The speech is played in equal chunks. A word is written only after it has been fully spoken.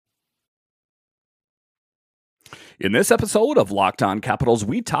In this episode of Locked On Capitals,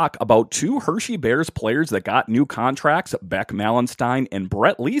 we talk about two Hershey Bears players that got new contracts, Beck Malenstyn and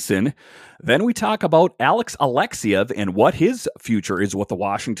Brett Leason. Then we talk about Alex Alexeyev and what his future is with the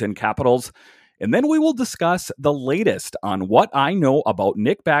Washington Capitals. And then we will discuss the latest on what I know about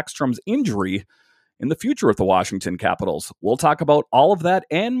Nick Backstrom's injury in the future of the Washington Capitals. We'll talk about all of that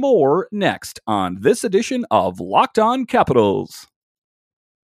and more next on this edition of Locked On Capitals.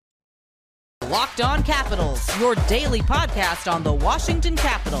 Locked On Capitals, your daily podcast on the Washington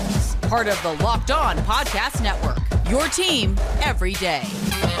Capitals. Part of the Locked On Podcast Network, your team every day.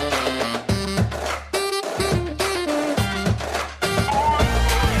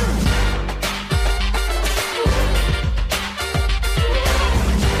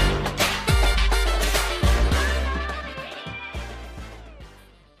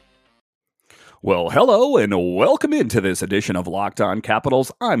 Well, hello and welcome into this edition of Locked On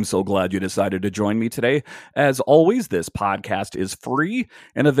Capitals. I'm so glad you decided to join me today. As always, this podcast is free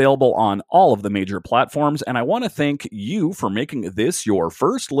and available on all of the major platforms, and I want to thank you for making this your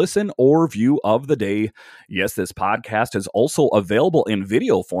first listen or view of the day. Yes, this podcast is also available in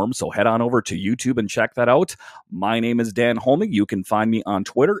video form, so head on over to YouTube and check that out. My name is Dan Holmig. You can find me on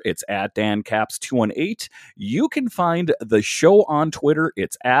Twitter. It's at DanCaps218. You can find the show on Twitter.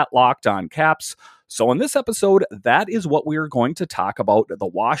 It's at Locked On Caps. So in this episode, that is what we are going to talk about, the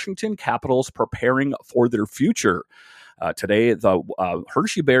Washington Capitals preparing for their future. Today, the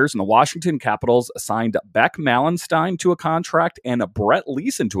Hershey Bears and the Washington Capitals signed Beck Malenstyn to a contract and Brett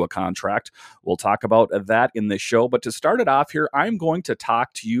Leason to a contract. We'll talk about that in this show. But to start it off here, I'm going to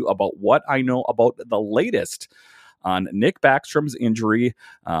talk to you about what I know about the latest on Nick Backstrom's injury.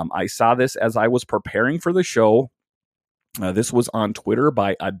 I saw this as I was preparing for the show. This was on Twitter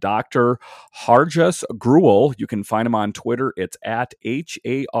by a Dr. Harjas Gruel. You can find him on Twitter. It's at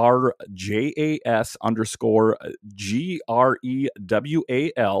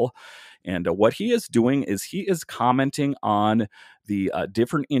HARJAS_GREWAL. And what he is doing is he is commenting on the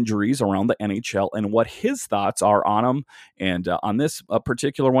different injuries around the NHL and what his thoughts are on them. And on this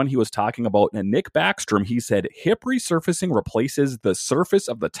particular one, he was talking about Nick Backstrom. He said, hip resurfacing replaces the surface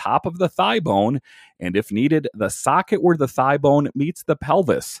of the top of the thigh bone, and if needed, the socket where the thigh bone meets the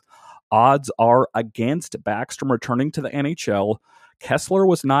pelvis. Odds are against Backstrom returning to the NHL. Kessler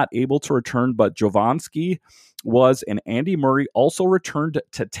was not able to return, but Jovanovski was, and Andy Murray also returned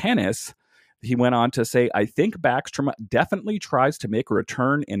to tennis. He went on to say, I think Backstrom definitely tries to make a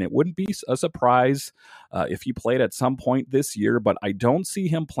return, and it wouldn't be a surprise if he played at some point this year, but I don't see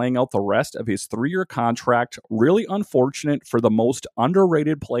him playing out the rest of his 3-year contract. Really unfortunate for the most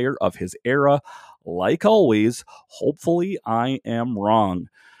underrated player of his era. Like always, hopefully I am wrong.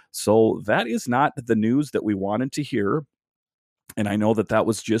 So that is not the news that we wanted to hear. And I know that that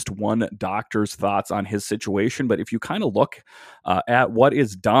was just one doctor's thoughts on his situation. But if you kind of look at what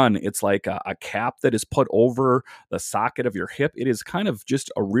is done, it's like a cap that is put over the socket of your hip. It is kind of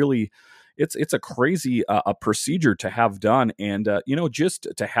just a really, it's a crazy a procedure to have done. And, just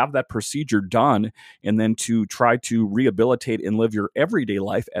to have that procedure done and then to try to rehabilitate and live your everyday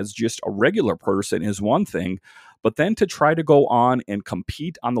life as just a regular person is one thing. But then to try to go on and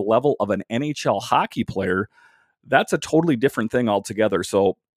compete on the level of an NHL hockey player, that's a totally different thing altogether.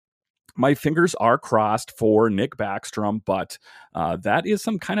 So my fingers are crossed for Nick Backstrom, but that is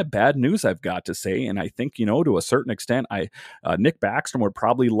some kind of bad news, I've got to say. And I think, to a certain extent, Nick Backstrom would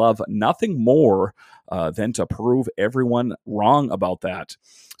probably love nothing more than to prove everyone wrong about that.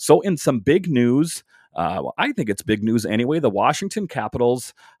 So in some big news, I think it's big news anyway. The Washington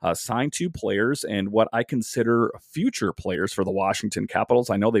Capitals signed 2 players and what I consider future players for the Washington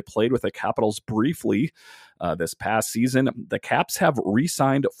Capitals. I know they played with the Capitals briefly this past season. The Caps have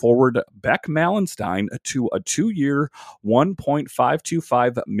re-signed forward Beck Malenstyn to a 2-year,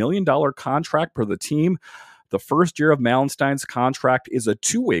 $1.525 million contract per the team. The first year of Malenstyn's contract is a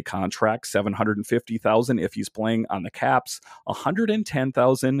 2-way contract, $750,000 if he's playing on the Caps,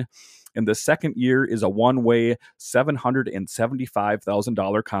 $110,000. And the second year is a 1-way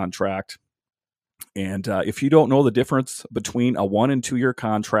 $775,000 contract. And if you don't know the difference between a 1 and 2 year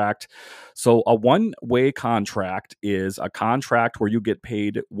contract, so a 1-way contract is a contract where you get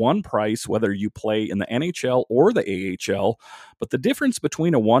paid one price, whether you play in the NHL or the AHL. But the difference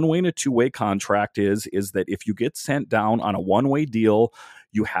between a 1-way and a 2-way contract is that if you get sent down on a 1-way deal,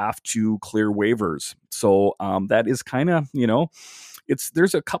 you have to clear waivers. So that is kind of,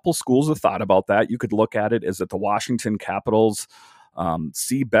 there's a couple schools of thought about that. You could look at it as that the Washington Capitals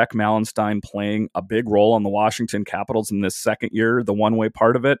see Beck Malenstyn playing a big role on the Washington Capitals in this second year, the 1-way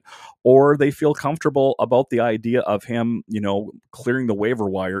part of it, or they feel comfortable about the idea of him, clearing the waiver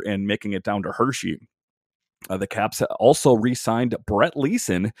wire and making it down to Hershey. The Caps also re-signed Brett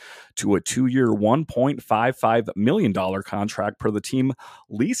Leason to a 2-year, $1.55 million contract per the team.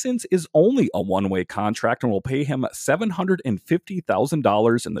 Leason's is only a one-way contract and will pay him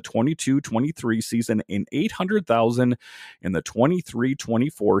 $750,000 in the 22-23 season and $800,000 in the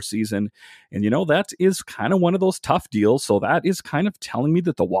 23-24 season. And, that is kind of one of those tough deals. So that is kind of telling me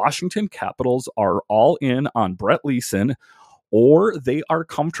that the Washington Capitals are all in on Brett Leason, or they are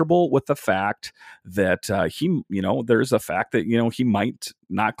comfortable with the fact that there's a fact that, he might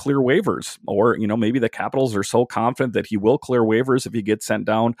not clear waivers, or, maybe the Capitals are so confident that he will clear waivers if he gets sent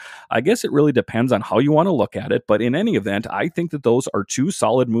down. I guess it really depends on how you want to look at it. But in any event, I think that those are two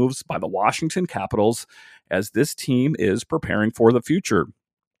solid moves by the Washington Capitals as this team is preparing for the future.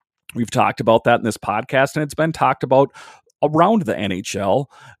 We've talked about that in this podcast, and it's been talked about around the NHL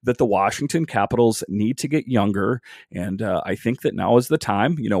that the Washington Capitals need to get younger. And I think that now is the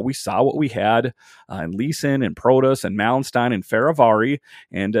time. We saw what we had in Leason and Protas and Malenstein and Faravari.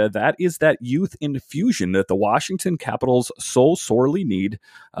 And that is that youth infusion that the Washington Capitals so sorely need.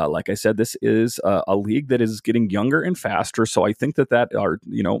 Like I said, this is a league that is getting younger and faster. So I think that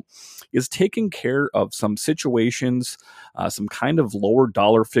is taking care of some situations, some kind of lower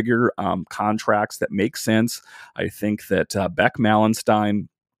dollar figure contracts that make sense. I think that Beck Malenstein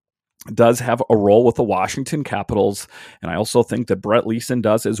does have a role with the Washington Capitals, and I also think that Brett Leason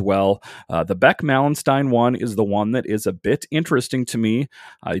does as well. The Beck Malenstein one is the one that is a bit interesting to me.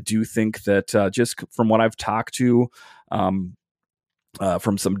 I do think that just from what I've talked to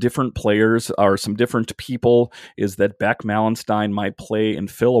from some different players or some different people, is that Beck Malenstein might play and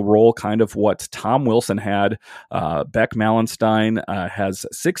fill a role kind of what Tom Wilson had. Beck Malenstein has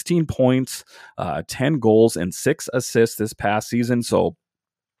 16 points, 10 goals, and 6 assists this past season. So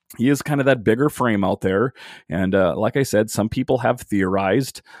he is kind of that bigger frame out there. And like I said, some people have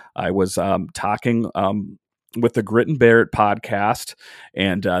theorized. I was talking with the Grit and Bear It podcast,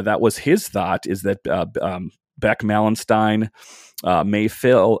 and that was his thought, is that Beck Malenstein may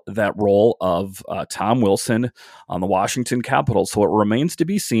fill that role of Tom Wilson on the Washington Capitals. So it remains to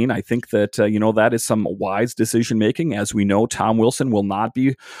be seen. I think that, that is some wise decision making. As we know, Tom Wilson will not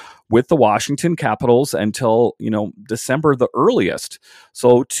be with the Washington Capitals until, December the earliest.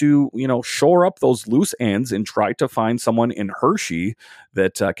 So to, shore up those loose ends and try to find someone in Hershey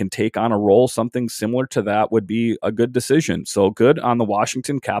that can take on a role, something similar to that, would be a good decision. So good on the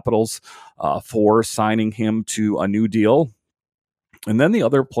Washington Capitals for signing him to a new deal. And then the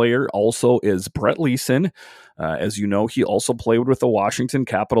other player also is Brett Leason. As you know, he also played with the Washington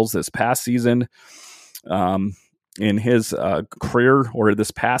Capitals this past season. In his career, or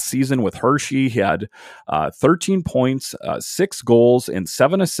this past season with Hershey, he had 13 points, 6 goals, and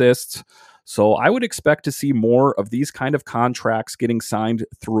 7 assists. So I would expect to see more of these kind of contracts getting signed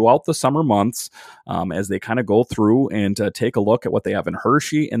throughout the summer months as they kind of go through and take a look at what they have in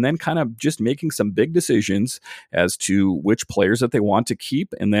Hershey, and then kind of just making some big decisions as to which players that they want to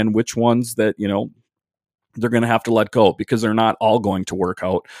keep, and then which ones that, they're going to have to let go, because they're not all going to work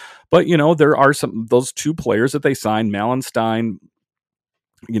out. But, there are those 2 players that they signed, Malenstein.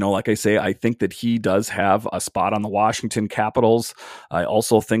 Like I say, I think that he does have a spot on the Washington Capitals. I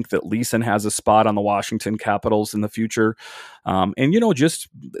also think that Leason has a spot on the Washington Capitals in the future. And, just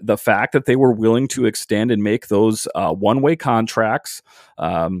the fact that they were willing to extend and make those one-way contracts.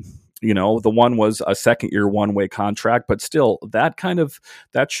 The one was a second-year one-way contract, but still,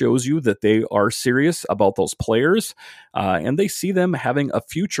 that shows you that they are serious about those players, and they see them having a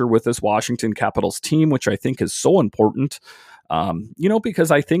future with this Washington Capitals team, which I think is so important.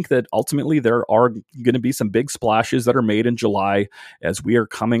 Because I think that ultimately there are going to be some big splashes that are made in July as we are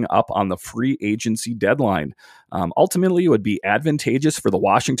coming up on the free agency deadline. Ultimately, it would be advantageous for the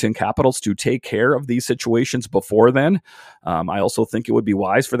Washington Capitals to take care of these situations before then. I also think it would be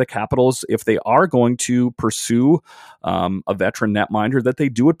wise for the Capitals, if they are going to pursue a veteran netminder, that they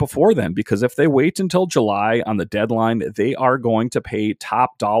do it before then, because if they wait until July on the deadline, they are going to pay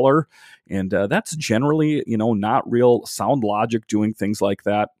top dollar. And that's generally, not real sound logic doing things like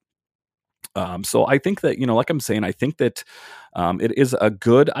that. So I think that, like I'm saying, I think that it is a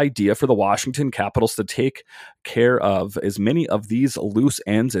good idea for the Washington Capitals to take care of as many of these loose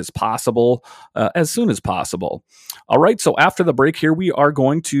ends as possible, as soon as possible. All right, so after the break here, we are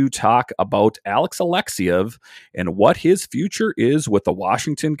going to talk about Alex Alexeyev and what his future is with the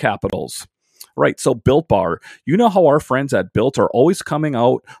Washington Capitals. Right, so Built Bar. You know how our friends at Built are always coming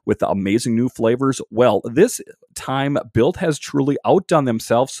out with amazing new flavors? Well, this time, Built has truly outdone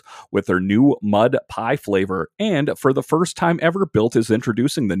themselves with their new mud pie flavor. And for the first time ever, Built is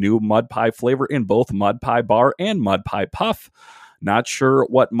introducing the new mud pie flavor in both Mud Pie Bar and Mud Pie Puff. Not sure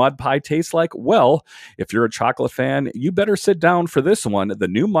what mud pie tastes like? Well, if you're a chocolate fan, you better sit down for this one. The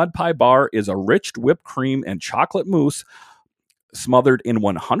new mud pie bar is a rich whipped cream and chocolate mousse smothered in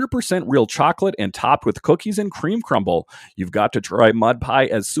 100% real chocolate and topped with cookies and cream crumble. You've got to try mud pie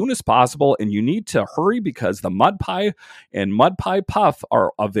as soon as possible, and you need to hurry because the mud pie and mud pie puff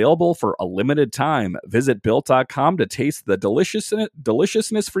are available for a limited time. Visit built.com to taste the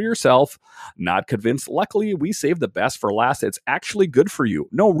deliciousness for yourself. Not convinced? Luckily, we saved the best for last. It's actually good for you.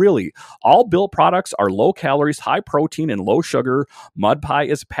 No, really. All Built products are low calories, high protein, and low sugar. Mud pie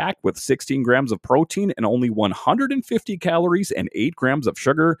is packed with 16 grams of protein and only 150 calories and 8 grams of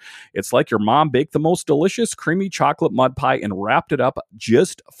sugar. It's like your mom baked the most delicious creamy chocolate mud pie and wrapped it up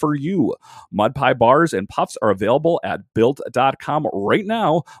just for you. Mud pie bars and puffs are available at built.com right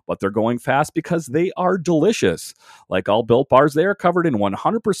now, but they're going fast because they are delicious. Like all Built bars, they are covered in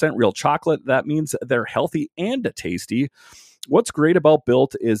 100% real chocolate. That means they're healthy and tasty. What's great about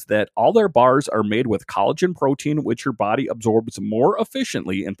Built is that all their bars are made with collagen protein, which your body absorbs more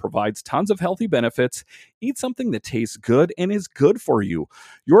efficiently and provides tons of healthy benefits. Eat something that tastes good and is good for you.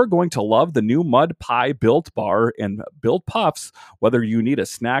 You're going to love the new Mud Pie Built bar and Built Puffs. Whether you need a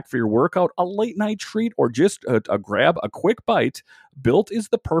snack for your workout, a late night treat, or just grab a quick bite, Built is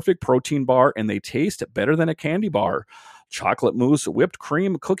the perfect protein bar, and they taste better than a candy bar. Chocolate mousse, whipped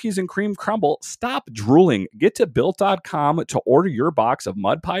cream, cookies, and cream crumble. Stop drooling. Get to Built.com to order your box of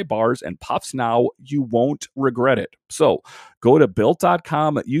mud pie bars and puffs now. You won't regret it. So go to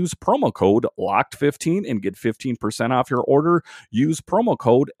Built.com, use promo code LOCKED15 and get 15% off your order. Use promo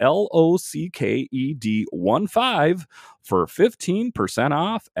code LOCKED15 for 15%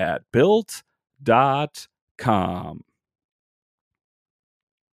 off at Built.com.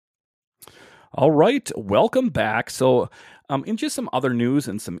 All right, welcome back. So, in just some other news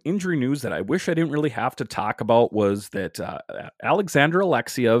and some injury news that I wish I didn't really have to talk about was that Alexander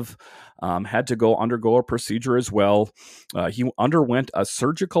Alexeyev had to undergo a procedure as well. He underwent a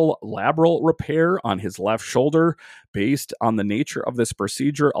surgical labral repair on his left shoulder. Based on the nature of this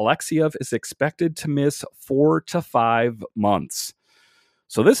procedure, Alexeyev is expected to miss 4 to 5 months.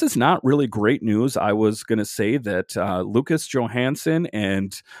 So this is not really great news. I was going to say that Lucas Johansson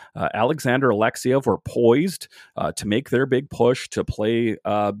and Alexander Alexeyev were poised to make their big push to play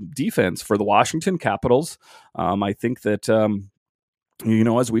defense for the Washington Capitals. I think that,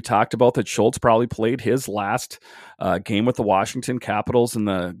 as we talked about, that Schultz probably played his last game with the Washington Capitals in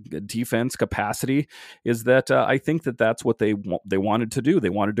the defense capacity, is that I think that that's what they wanted to do. They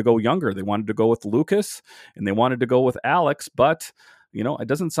wanted to go younger. They wanted to go with Lucas, and they wanted to go with Alex, but it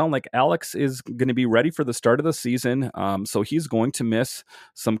doesn't sound like Alex is going to be ready for the start of the season. So he's going to miss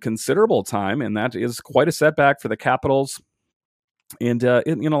some considerable time, and that is quite a setback for the Capitals. And,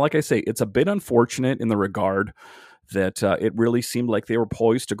 like I say, it's a bit unfortunate in the regard that it really seemed like they were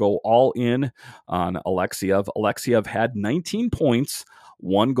poised to go all in on Alexeyev. Alexeyev had 19 points,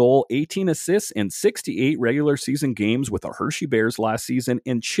 1 goal, 18 assists in 68 regular season games with the Hershey Bears last season,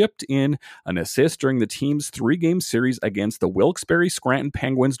 and chipped in an assist during the team's 3-game series against the Wilkes-Barre Scranton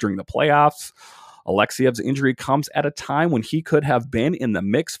Penguins during the playoffs. Alexeyev's injury comes at a time when he could have been in the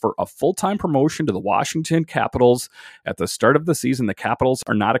mix for a full-time promotion to the Washington Capitals. At the start of the season, the Capitals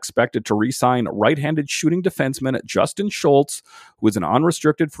are not expected to re-sign right-handed shooting defenseman Justin Schultz, who is an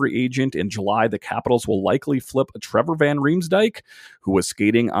unrestricted free agent. In July, the Capitals will likely flip Trevor Van Riemsdyk, who was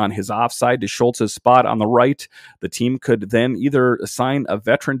skating on his offside, to Schultz's spot on the right. The team could then either sign a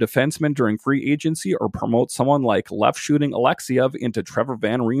veteran defenseman during free agency or promote someone like left-shooting Alexeyev into Trevor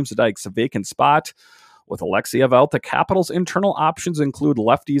Van Riemsdyk's vacant spot. With Alexeyev out, the Capitals' internal options include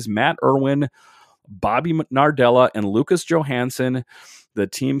lefties Matt Irwin, Bobby Nardella, and Lucas Johansson. The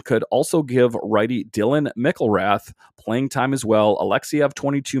team could also give righty Dylan McIlrath playing time as well. Alexeyev,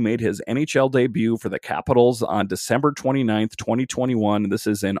 22, made his NHL debut for the Capitals on December 29th, 2021. This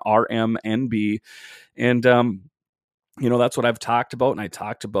is in RMNB. And, that's what I've talked about. And I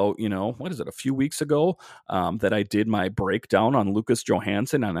talked about, a few weeks ago that I did my breakdown on Lucas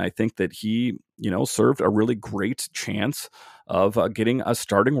Johansson. And I think that he, served a really great chance of getting a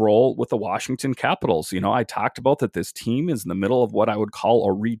starting role with the Washington Capitals. I talked about that this team is in the middle of what I would call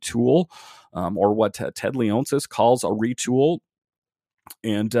a retool, or what Ted Leonsis calls a retool.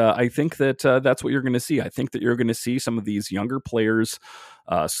 And I think that that's what you're going to see. I think that you're going to see some of these younger players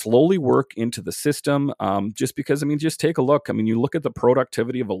slowly work into the system, just because, just take a look. You look at the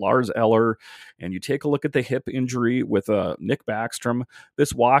productivity of a Lars Eller, and you take a look at the hip injury with Nick Backstrom.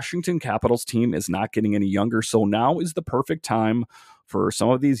 This Washington Capitals team is not getting any younger. So now is the perfect time for some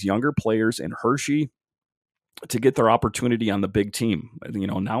of these younger players in Hershey to get their opportunity on the big team.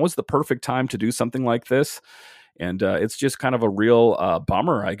 Now is the perfect time to do something like this. And it's just kind of a real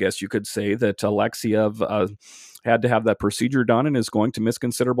bummer, I guess you could say, that Alexeyev had to have that procedure done and is going to miss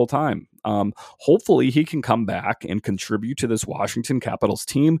considerable time. Hopefully he can come back and contribute to this Washington Capitals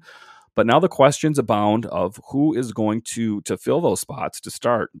team. But now the questions abound of who is going to fill those spots to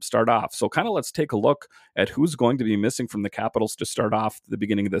start off. So kind of let's take a look at who's going to be missing from the Capitals to start off the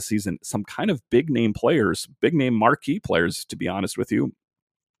beginning of the season. Some kind of big name players, big name marquee players, to be honest with you.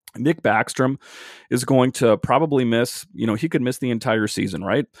 Nick Backstrom is going to probably miss, he could miss the entire season,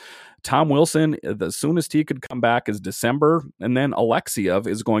 right? Tom Wilson, the soonest he could come back is December. And then Alexeyev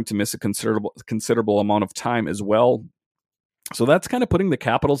is going to miss a considerable amount of time as well. So that's kind of putting the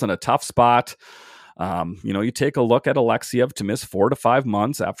Capitals in a tough spot. You take a look at Alexeyev to miss 4 to 5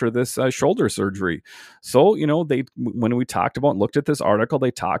 months after this shoulder surgery. So, when we talked about and looked at this article,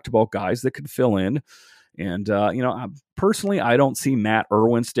 they talked about guys that could fill in. And, personally, I don't see Matt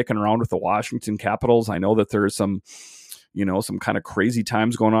Irwin sticking around with the Washington Capitals. I know that there's some kind of crazy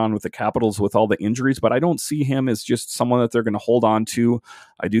times going on with the Capitals with all the injuries, but I don't see him as just someone that they're going to hold on to.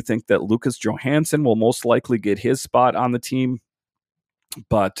 I do think that Lucas Johansson will most likely get his spot on the team.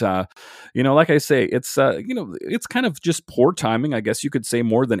 But, like I say, it's kind of just poor timing, I guess you could say,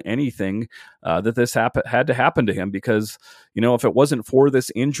 more than anything, that this had to happen to him because, if it wasn't for this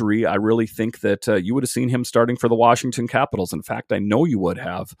injury, I really think that you would have seen him starting for the Washington Capitals. In fact, I know you would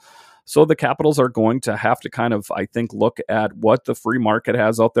have. So the Capitals are going to have to kind of, I think, look at what the free market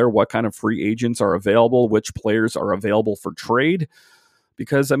has out there, what kind of free agents are available, which players are available for trade.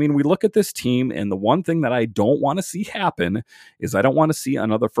 Because, we look at this team, and the one thing that I don't want to see happen is I don't want to see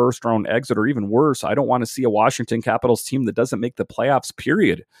another first-round exit, or even worse, I don't want to see a Washington Capitals team that doesn't make the playoffs,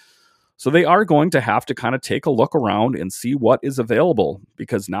 period. So they are going to have to kind of take a look around and see what is available,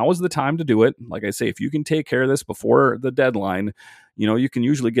 because now is the time to do it. Like I say, if you can take care of this before the deadline, you can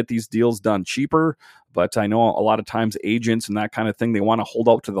usually get these deals done cheaper. But I know a lot of times agents and that kind of thing, they want to hold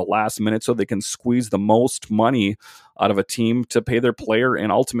out to the last minute so they can squeeze the most money out of a team to pay their player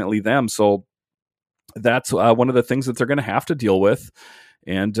and ultimately them. So that's one of the things that they're going to have to deal with.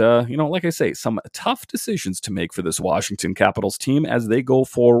 And, like I say, some tough decisions to make for this Washington Capitals team as they go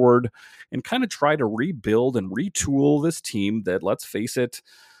forward and kind of try to rebuild and retool this team that, let's face it,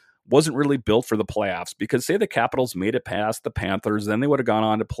 wasn't really built for the playoffs. Because say the Capitals made it past the Panthers, then they would have gone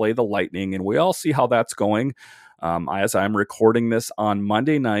on to play the Lightning. And we all see how that's going. As I'm recording this on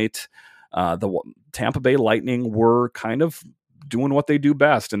Monday night, the Tampa Bay Lightning were kind of doing what they do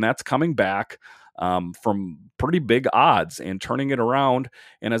best, and that's coming back from pretty big odds and turning it around.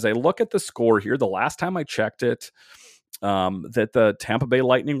 And as I look at the score here, the last time I checked it, that the Tampa Bay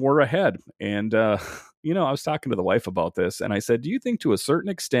Lightning were ahead. And, I was talking to the wife about this, and I said, do you think to a certain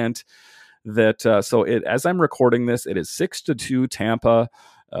extent that, as I'm recording this, it is 6-2 Tampa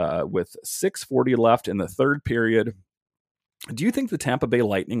with 6:40 left in the third period. Do you think the Tampa Bay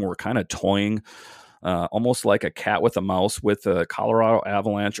Lightning were kind of toying almost like a cat with a mouse with the Colorado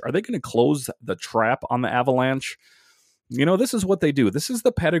Avalanche? Are they going to close the trap on the Avalanche? This is what they do. This is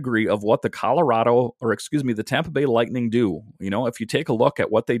the pedigree of what the Tampa Bay Lightning do. If you take a look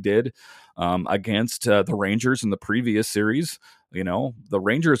at what they did against the Rangers in the previous series, the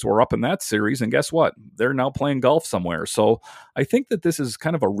Rangers were up in that series, and guess what? They're now playing golf somewhere. So I think that this is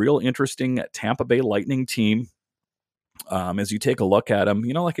kind of a real interesting Tampa Bay Lightning team. As you take a look at them,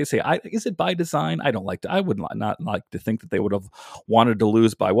 like I say, is it by design? I would not like to think that they would have wanted to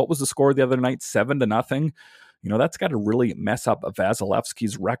lose by, what was the score the other night? 7-0. That's got to really mess up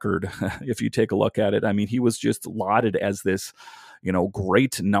Vasilevsky's record. If you take a look at it, he was just lauded as this,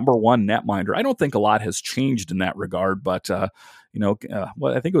 great number one netminder. I don't think a lot has changed in that regard, but, I think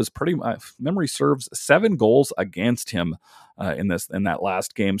it was pretty, memory serves, 7 goals against him in that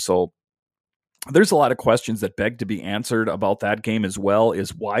last game. So there's a lot of questions that beg to be answered about that game as well.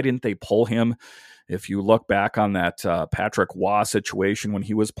 Is why didn't they pull him? If you look back on that Patrick Waugh situation when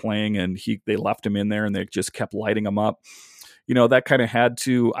he was playing and they left him in there and they just kept lighting him up, that kind of had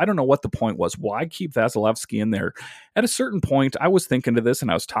to, I don't know what the point was. Why keep Vasilevsky in there? At a certain point, I was thinking to this and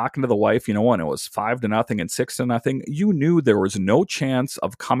I was talking to the wife, when it was 5-0 and 6-0, you knew there was no chance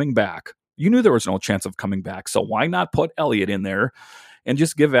of coming back. So why not put Elliott in there and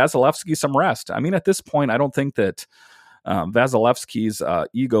just give Vasilevsky some rest? At this point, I don't think that Vasilevsky's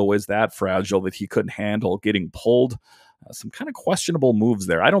ego is that fragile that he couldn't handle getting pulled. Some kind of questionable moves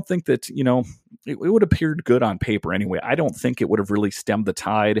there. I don't think that, it would have appeared good on paper anyway. I don't think it would have really stemmed the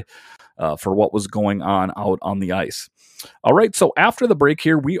tide for what was going on out on the ice. All right, so after the break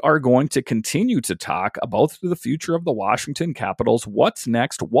here, we are going to continue to talk about the future of the Washington Capitals. What's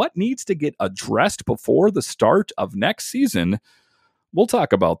next? What needs to get addressed before the start of next season? We'll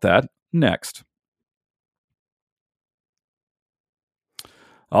talk about that next.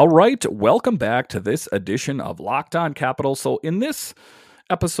 All right, welcome back to this edition of Locked On Capitals. So in this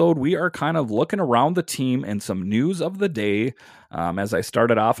episode, we are kind of looking around the team and some news of the day. As I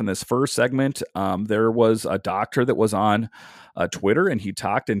started off in this first segment, there was a doctor that was on Twitter, and he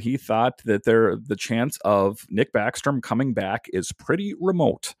talked and he thought that the chance of Nick Backstrom coming back is pretty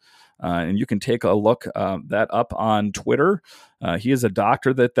remote. And you can take a look that up on Twitter. He is a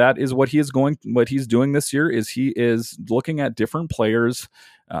doctor that is what he's doing this year is he is looking at different players.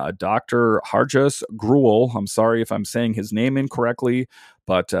 Dr. Harjas Gruel, I'm sorry if I'm saying his name incorrectly,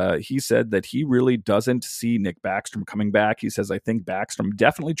 but he said that he really doesn't see Nick Backstrom coming back. He says, I think Backstrom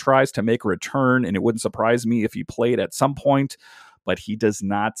definitely tries to make a return, and it wouldn't surprise me if he played at some point, but he does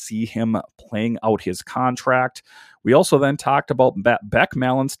not see him playing out his contract. We also then talked about Beck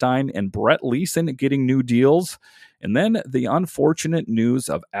Malenstein and Brett Leason getting new deals, and then the unfortunate news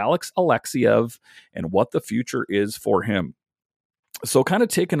of Alex Alexeyev and what the future is for him. So kind of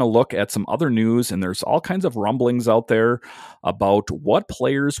taking a look at some other news, and there's all kinds of rumblings out there about what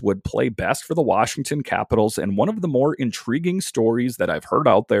players would play best for the Washington Capitals. And one of the more intriguing stories that I've heard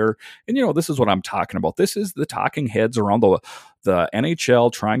out there, and this is what I'm talking about. This is the talking heads around the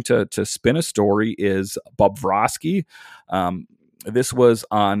NHL trying to spin a story, is Bobrovsky. This was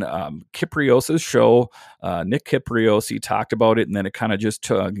on Kyprios's show. Nick Kyprios, he talked about it, and then it kind of just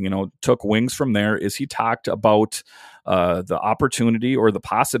took wings from there. Is he talked about the opportunity or the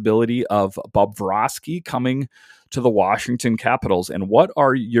possibility of Bobrovsky coming to the Washington Capitals. And what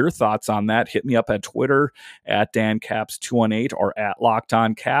are your thoughts on that? Hit me up at Twitter at DanCaps218 or at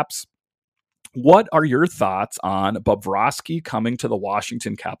LockedOnCaps. What are your thoughts on Bobrovsky coming to the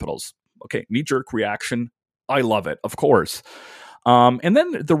Washington Capitals? Okay, knee-jerk reaction. I love it, of course. And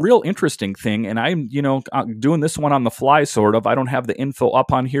then the real interesting thing, and I'm, doing this one on the fly, sort of. I don't have the info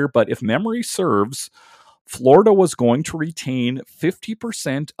up on here, but if memory serves, Florida was going to retain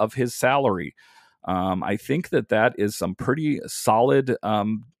 50% of his salary. I think that is some pretty solid,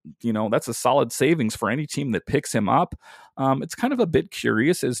 that's a solid savings for any team that picks him up. It's kind of a bit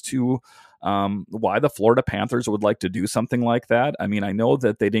curious as to why the Florida Panthers would like to do something like that. I mean, I know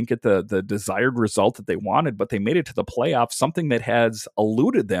that they didn't get the desired result that they wanted, but they made it to the playoffs, something that has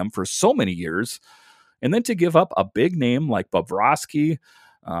eluded them for so many years. And then to give up a big name like Bobrovsky,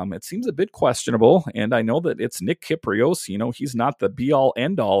 it seems a bit questionable. And I know that it's Nick Kyprios. He's not the be-all,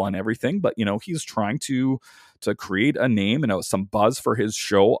 end-all on everything, but, he's trying to create a name and some buzz for his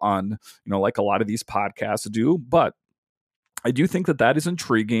show on, like a lot of these podcasts do. But I do think that is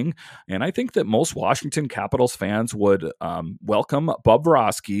intriguing, and I think that most Washington Capitals fans would welcome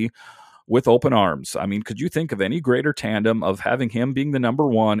Bobrovsky with open arms. I mean, could you think of any greater tandem of having him being the number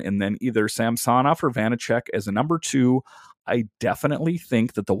one and then either Samsonov or Vanacek as a number two? I definitely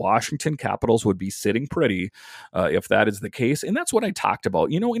think that the Washington Capitals would be sitting pretty if that is the case, and that's what I talked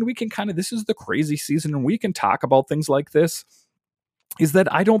about. And we can this is the crazy season, and we can talk about things like this. Is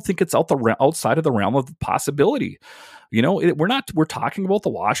that I don't think it's outside of the realm of possibility. We're talking about the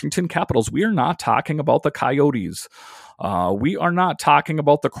Washington Capitals. We are not talking about the Coyotes. We are not talking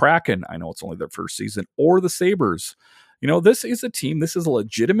about the Kraken. I know it's only their first season, or the Sabres. This is a team. This is a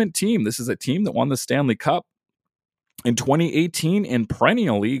legitimate team. This is a team that won the Stanley Cup in 2018 and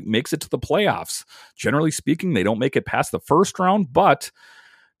perennially makes it to the playoffs. Generally speaking, they don't make it past the first round, but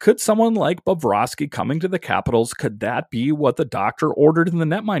could someone like Bobrovsky coming to the Capitals, could that be what the doctor ordered in the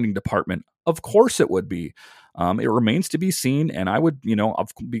net mining department? Of course it would be. It remains to be seen, and I would,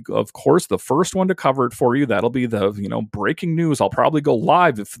 of course, the first one to cover it for you. That'll be the, breaking news. I'll probably go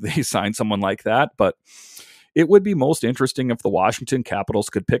live if they sign someone like that, but it would be most interesting if the Washington Capitals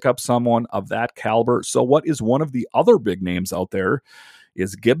could pick up someone of that caliber. So what is one of the other big names out there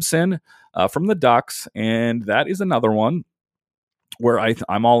is Gibson from the Ducks, and that is another one where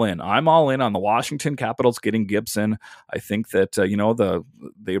I'm all in. I'm all in on the Washington Capitals getting Gibson. I think that,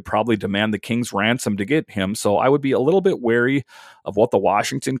 they would probably demand the King's ransom to get him. So I would be a little bit wary of what the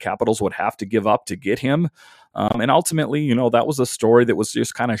Washington Capitals would have to give up to get him. And ultimately, that was a story that was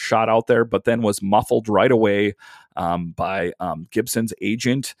just kind of shot out there, but then was muffled right away by Gibson's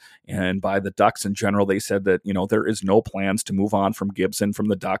agent and by the Ducks in general. They said that, there is no plans to move on from Gibson from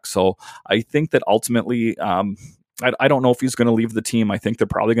the Ducks. So I think that ultimately, I don't know if he's going to leave the team. I think they're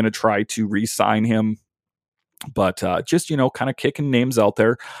probably going to try to re-sign him. But just, kind of kicking names out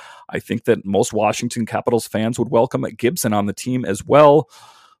there. I think that most Washington Capitals fans would welcome Gibson on the team as well.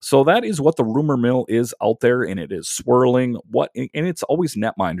 So that is what the rumor mill is out there, and it is swirling. And it's always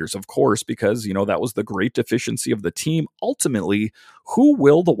netminders, of course, because, that was the great deficiency of the team. Ultimately, who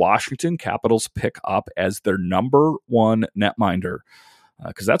will the Washington Capitals pick up as their number one netminder?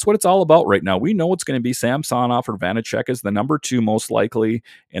 because that's what it's all about right now. We know it's going to be Samsonov or Vanecek as the number 2 most likely,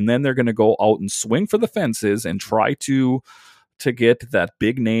 and then they're going to go out and swing for the fences and try to get that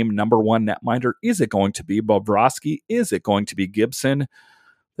big name number 1 netminder. Is it going to be Bobrovsky? Is it going to be Gibson?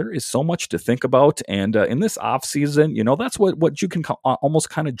 There is so much to think about, and in this offseason, that's what you can almost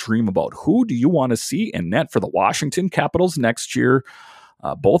kind of dream about. Who do you want to see in net for the Washington Capitals next year?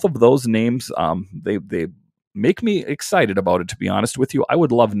 Both of those names, they make me excited about it, to be honest with you. I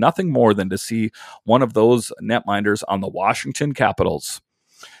would love nothing more than to see one of those netminders on the Washington Capitals.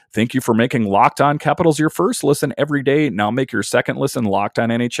 Thank you for making Locked On Capitals your first listen every day. Now make your second listen Locked On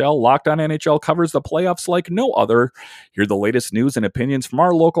NHL. Locked On NHL covers the playoffs like no other. Hear the latest news and opinions from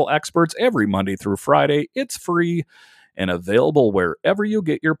our local experts every Monday through Friday. It's free and available wherever you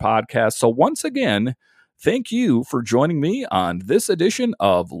get your podcasts. So once again, thank you for joining me on this edition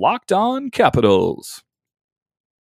of Locked On Capitals.